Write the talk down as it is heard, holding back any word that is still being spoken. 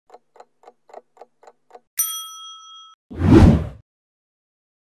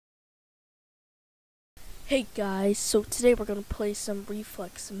Hey guys, so today we're gonna play some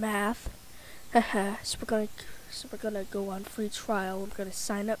reflex math. Haha, so we're gonna go on free trial. We're gonna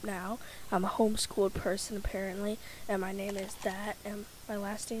sign up now. I'm a homeschooled person apparently, and my name is that, and my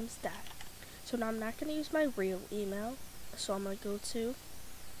last name's that. So now I'm not gonna use my real email, so I'm gonna go to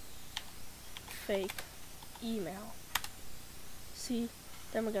fake email. See,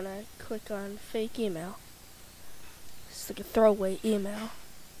 then we're gonna click on fake email. It's like a throwaway email.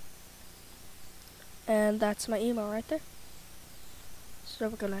 And that's my email right there. So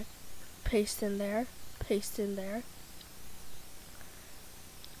we're gonna paste in there,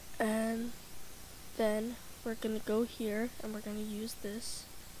 and then we're gonna go here and we're gonna use this.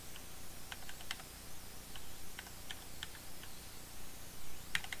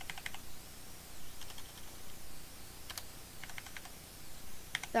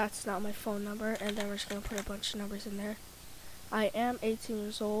 That's not my phone number, and then we're just gonna put a bunch of numbers in there. I am 18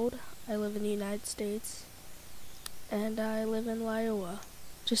 years old, I live in the United States, and I live in Iowa.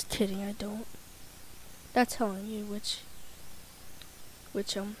 Just kidding, I don't. That's telling you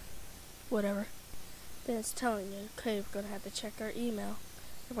whatever. Then it's telling you, okay, we're gonna have to check our email.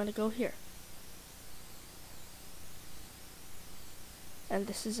 We're gonna go here. And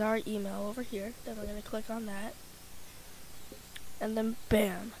this is our email over here. Then we're gonna click on that. And then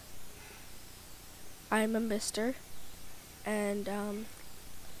bam. I'm a Mr. And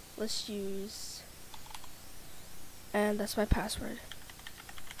let's use, and that's my password.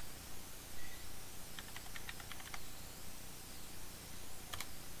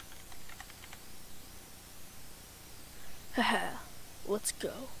 Haha, let's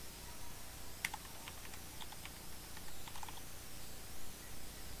go.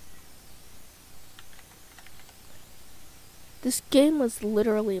 This game was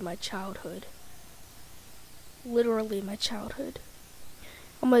literally my childhood. Literally my childhood.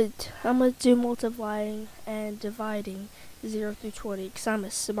 I'm gonna do multiplying and dividing 0 through 20 because I'm a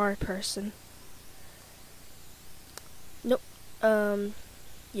smart person. Nope.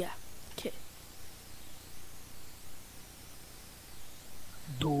 Yeah. Okay.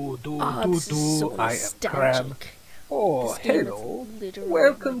 So I am Crab. Oh, hello.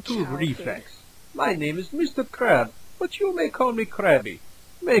 Welcome to Reflex. My name is Mr. Crab, but you may call me Krabby.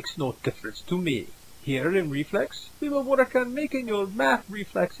 Makes no difference to me. Here in Reflex, we will work on making your math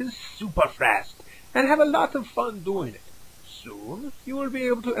reflexes super fast and have a lot of fun doing it. Soon, you will be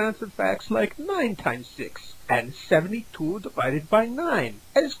able to answer facts like 9 times 6 and 72 divided by 9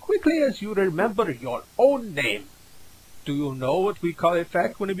 as quickly as you remember your own name. Do you know what we call a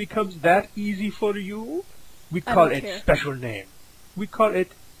fact when it becomes that easy for you? We call it special name. We call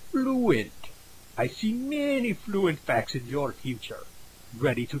it fluent. I see many fluent facts in your future.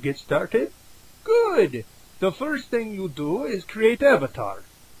 Ready to get started? Good! The first thing you do is create avatar,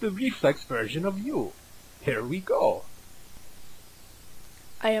 the reflex version of you. Here we go.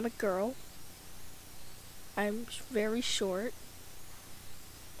 I am a girl. I'm very short.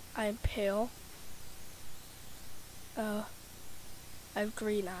 I'm pale. I have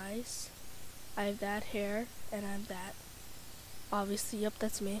green eyes. I have that hair, and I'm that. Obviously, yep,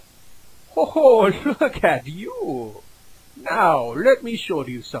 that's me. Oh, look at you! Now, let me show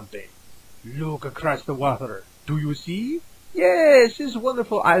you something. Look across the water. Do you see? Yes, this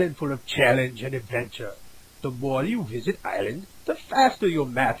wonderful island full of challenge and adventure. The more you visit island, the faster your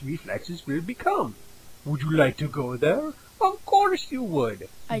math reflexes will become. Would you like to go there? Of course you would.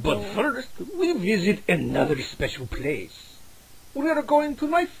 But first, we visit another special place. We are going to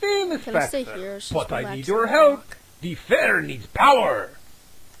my famous fact fair, but I need your help. The fair needs power.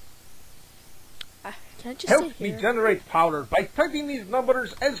 Can I just help me generate power by typing these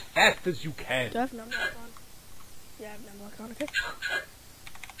numbers as fast as you can. Do I have number lock on? Yeah, I have number lock on, okay.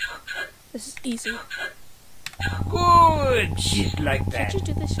 This is easy. Good! Just like that. Can't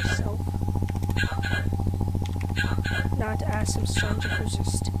you do this yourself? Not to ask some stranger who's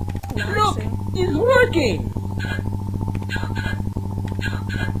just relaxing. Look! It's working!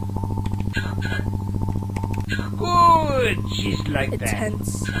 Good! Just like that.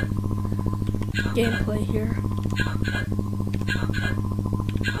 Intense gameplay here.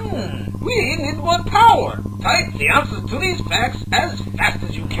 We need more power. Type the answers to these facts as fast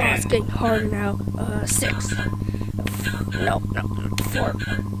as you can. Oh, it's getting harder now. 6. No, 4.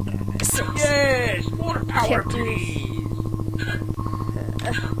 6. Yes, more power, please.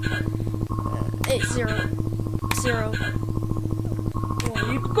 8, 0, 0. 1.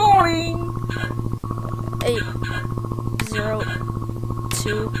 Keep going. 8, 0,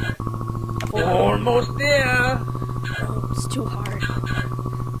 2. 4. Almost there. No, it's too hard.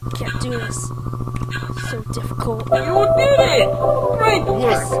 Can't do this. So difficult. You did it! Great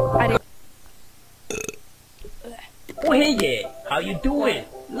work! Yes, I did. you doing?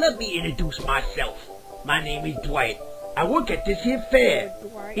 Let me introduce myself. My name is Dwight. I work at this here fair.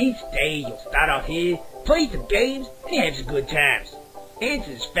 Each day you'll start out here, play some games, and have some good times.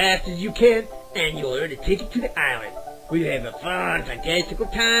 Answer as fast as you can, and you'll earn a ticket to the island. We'll have a fun, fantastical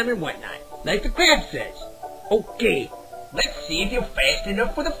time and whatnot, like the crab says. Okay, let's see if you're fast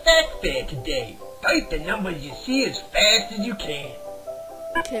enough for the fact fair today. Type the numbers you see as fast as you can.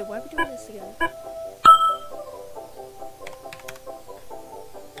 Okay, why are we doing this again?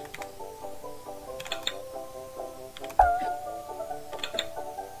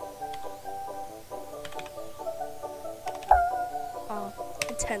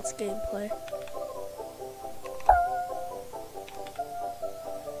 Intense gameplay.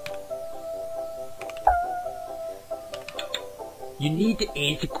 You need to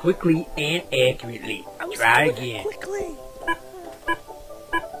answer quickly and accurately. Try again. Quickly.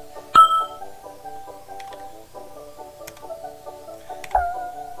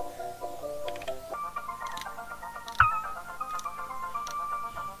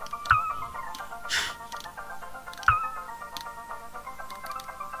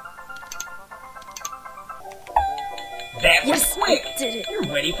 That was quick! Did it. You're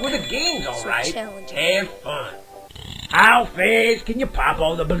ready for the games, alright? Challenging. Have fun. How fast can you pop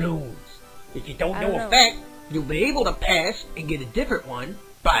all the balloons? If you don't know a fact, you'll be able to pass and get a different one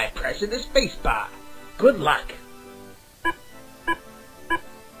by pressing the space bar. Good luck.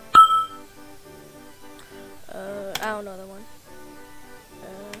 I don't know that one.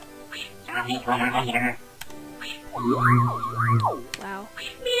 Wow.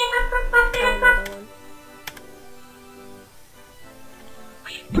 I don't know that one.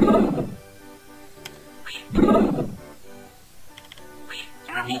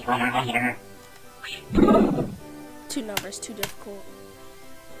 Two numbers, too difficult.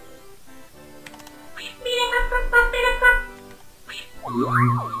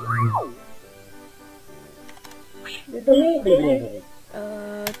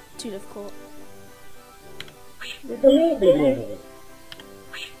 Too difficult.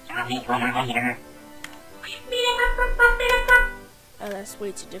 Oh, that's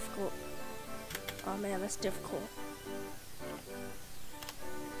way too difficult. Oh man, that's difficult.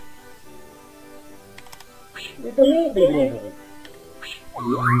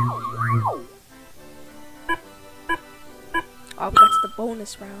 Oh, we got to the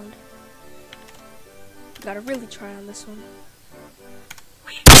bonus round. Gotta really try on this one.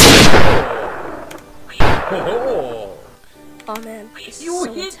 Oh, Oh man, this is you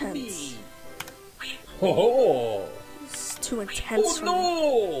so hit intense. me! Oh, This is too intense for me.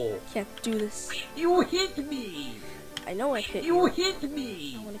 no! Can't do this. You hit me! I know I hit You you. hit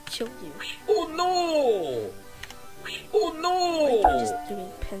me! I wanna kill you. Oh no! Oh no! I'm just doing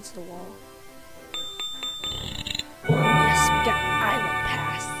pins to the wall. Yes, we got island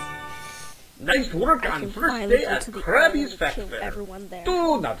pass. Nice work I on can first finally day go at to the Krabby's island Fact and kill Fair. everyone there.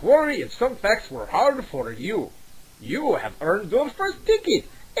 Do not worry if some facts were hard for you. You have earned your first ticket,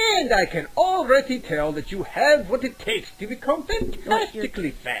 and I can already tell that you have what it takes to become fantastically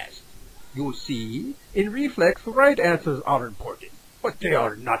fast. You see, in reflex, right answers are important, but they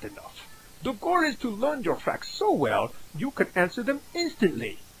are not enough. The goal is to learn your facts so well, you can answer them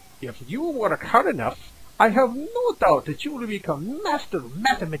instantly. If you work hard enough, I have no doubt that you will become master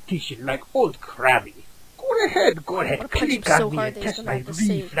mathematician like old Krabby. Go ahead, I'm gonna punch him click so on me hard and that he's test gonna my have to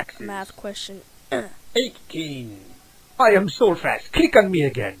say a reflexes. math question. 18. I am so fast. Click on me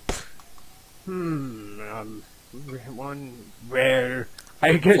again. Well,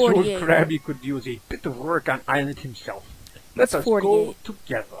 I guess old 48. Krabby could use a bit of work on Island himself. Let That's us go 48.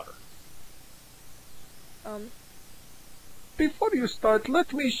 together. Um, Before you start,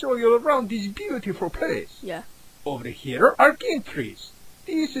 let me show you around this beautiful place. yeah. Over here are game trees.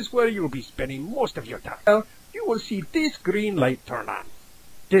 This is where you'll be spending most of your time. Now, you will see this green light turn on.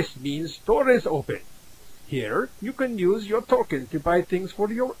 This means store is open. Here, you can use your tokens to buy things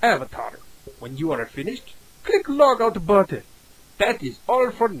for your avatar. When you are finished, click log out button. That is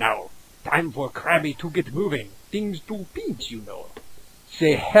all for now. Time for Krabby to get moving. Things do pinch, you know.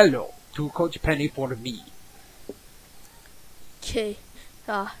 Say hello to Coach Penny for me. Okay.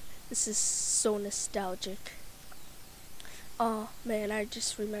 This is so nostalgic. Oh man, I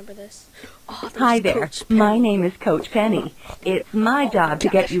just remember this. Oh, there's Hi there, Coach Penny. my name is Coach Penny. It's my job to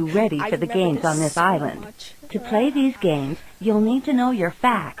get you ready I for the remember games on this so island. much. To play these games, you'll need to know your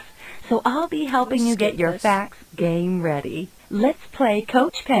facts. So I'll be helping you get your this. facts game ready. Let's play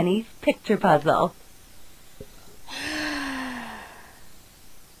Coach Penny's picture puzzle.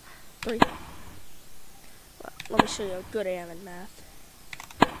 3. Well, let me show you how good I am in math.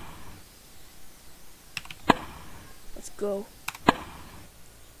 Let's go.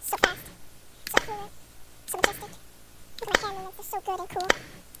 so fast, so fluid, so majestic. Look at my hand movements, they're so good and cool.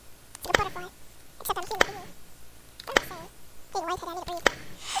 It's like a butterfly, except I'm human being. What am I saying? Being white-headed, I need to breathe.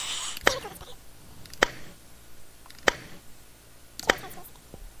 Damn it, that's better. Cue intense music.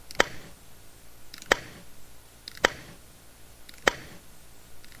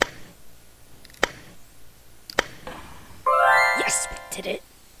 Yes, we did it.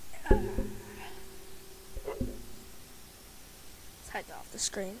 Let's hide that off the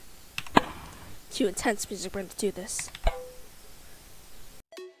screen. Cue intense music. We're going to do this.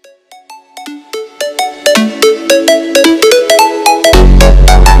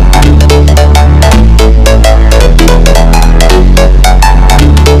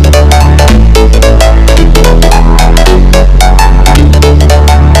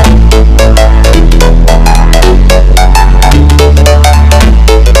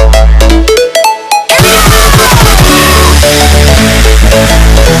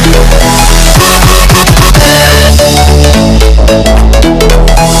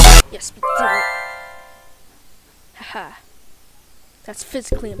 Yes, we did it. Haha. That's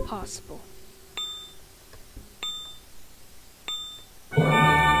physically impossible.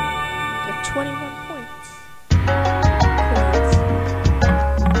 Got 21 points.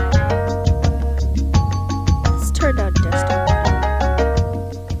 Let's turn down desktop.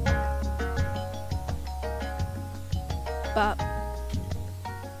 Bop.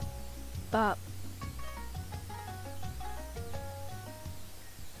 Bop.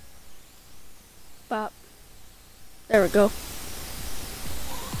 Bop. There we go.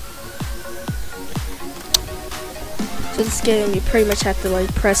 So this game, you pretty much have to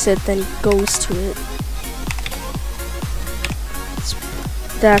like press it, then it goes to it.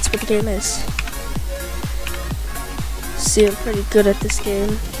 That's what the game is. See, I'm pretty good at this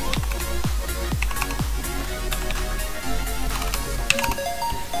game.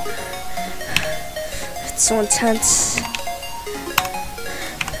 It's so intense.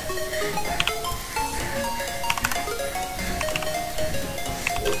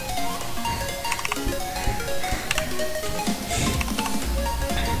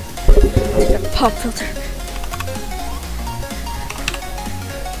 Got a pop filter.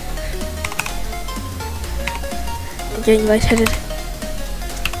 I'm getting lightheaded.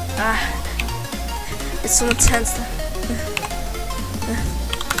 It's so intense.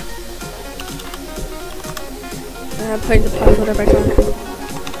 I'm putting the pop filter back on.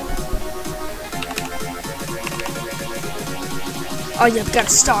 Oh yeah, I've got a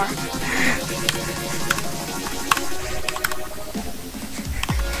star.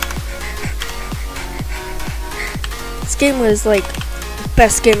 This game was like the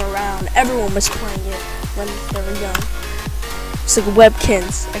best game around. Everyone was playing it when they were young. It's like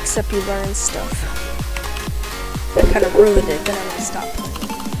webkins, except you learn stuff. That kind of ruined it, then I stopped playing it.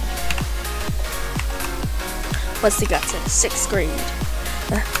 Once they got to 6th grade.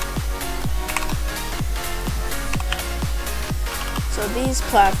 So these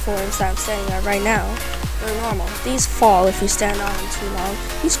platforms that I'm standing on right now, they're normal. These fall if you stand on them too long.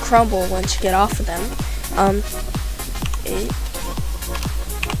 These crumble once you get off of them. 8,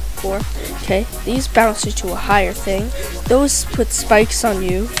 4. Okay, these bounce you to a higher thing. Those put spikes on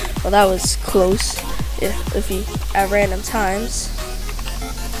you. Well, that was close. If you at random times.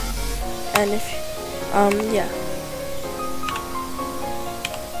 And if yeah.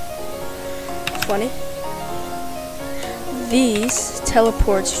 20. These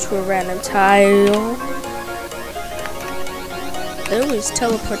teleport you to a random tile. They always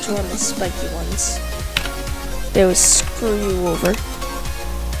teleport you on the spiky ones. They always screw you over.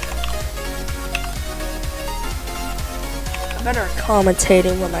 I'm better at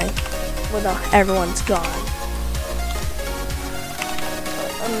commentating when everyone's gone.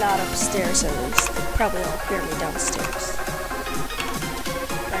 I'm not upstairs at least. They probably won't hear me downstairs.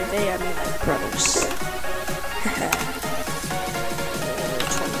 By they, I mean my brothers.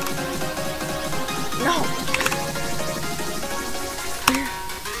 No!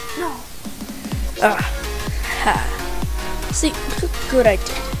 No! Ha. See, good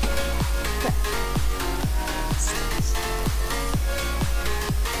idea.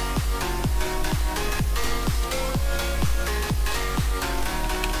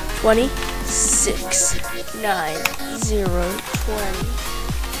 26, 9, 0, 20,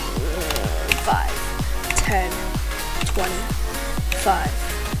 5, 10, 20, 5,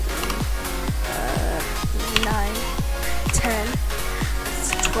 9, 10,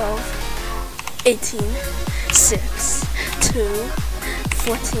 12, 18, 6, 2,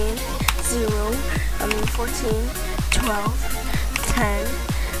 14, 0, 14, 12, 10,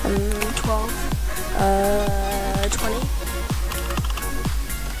 12, 20,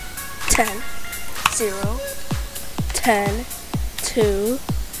 10, 0, 10, 2,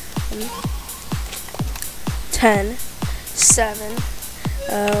 10, 7,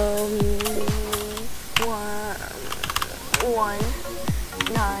 1,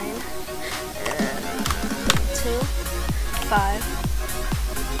 9, 2, 5,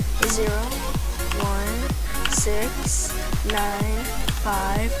 0, 1, 6, 9,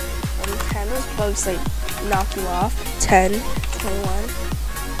 5, and 10. Those bugs like knock you off. 10, 21,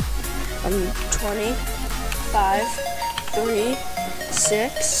 20, 5, 3,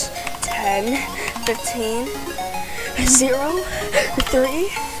 6, 10, 15, 0, 3,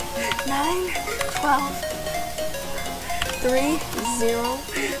 9, 12, 3, 0,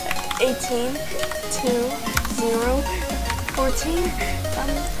 18, 2, 0, 14,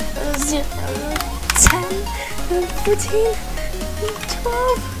 0, 10, 14,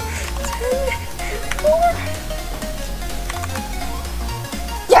 12, 10, 4.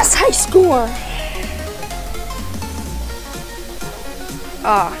 Yes, high score!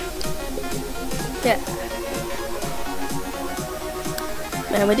 Yeah.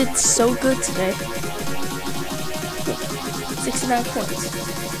 Man, we did so good today. 69 points.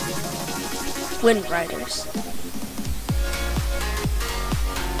 Wind Riders.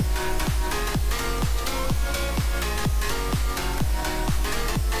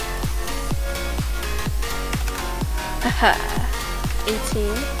 Haha.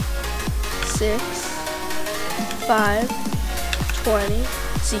 18, 6, 5, 20.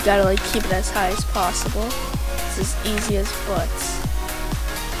 So you gotta like keep it as high as possible. It's as easy as butts.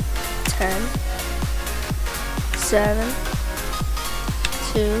 10, 7,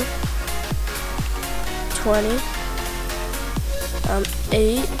 2, 20,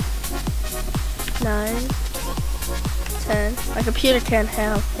 8, 9, 10. My computer can't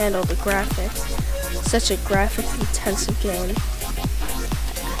handle the graphics. Such a graphics intensive game.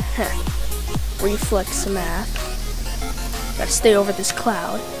 Reflex math. Gotta stay over this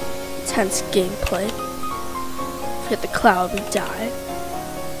cloud. Intense gameplay. If we hit the cloud, we die.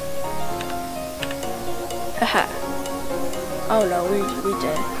 Haha. Oh no, we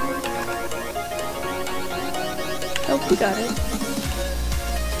did. Oh, we got it.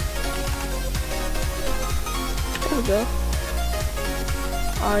 There we go.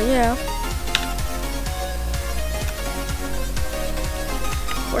 Oh yeah.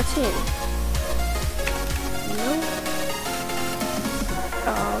 14. No.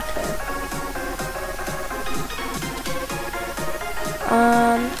 Oh, okay.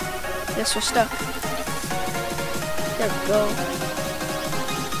 Guess we're stuck. There we go.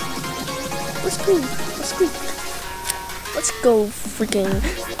 Let's go. Let's go freaking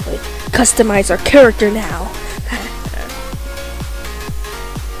like customize our character now.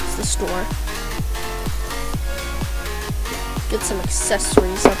 It's the store. Get some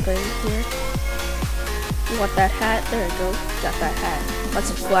accessories up in here. You want that hat? There you go. Got that hat. Want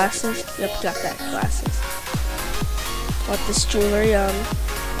some glasses? Yep, got that glasses. Want this jewelry?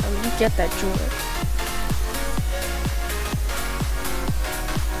 You get that jewelry.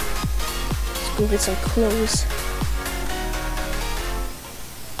 Let's go get some clothes.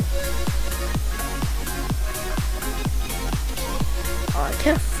 Oh, I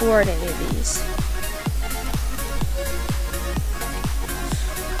can't afford any of these.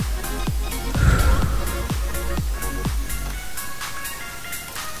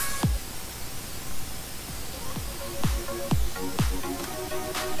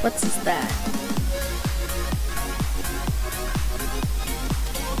 What's that?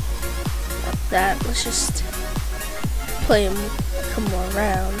 Not that. Let's just play a couple more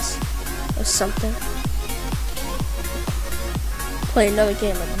rounds or something. Play another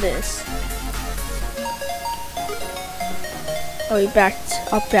game of this. I'll back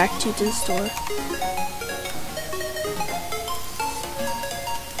to the store.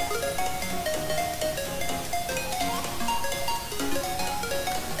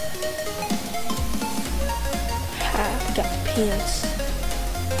 Got penis.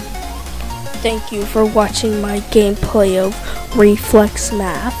 Thank you for watching my gameplay of Reflex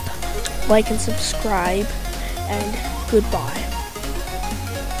Math. Like and subscribe, and goodbye.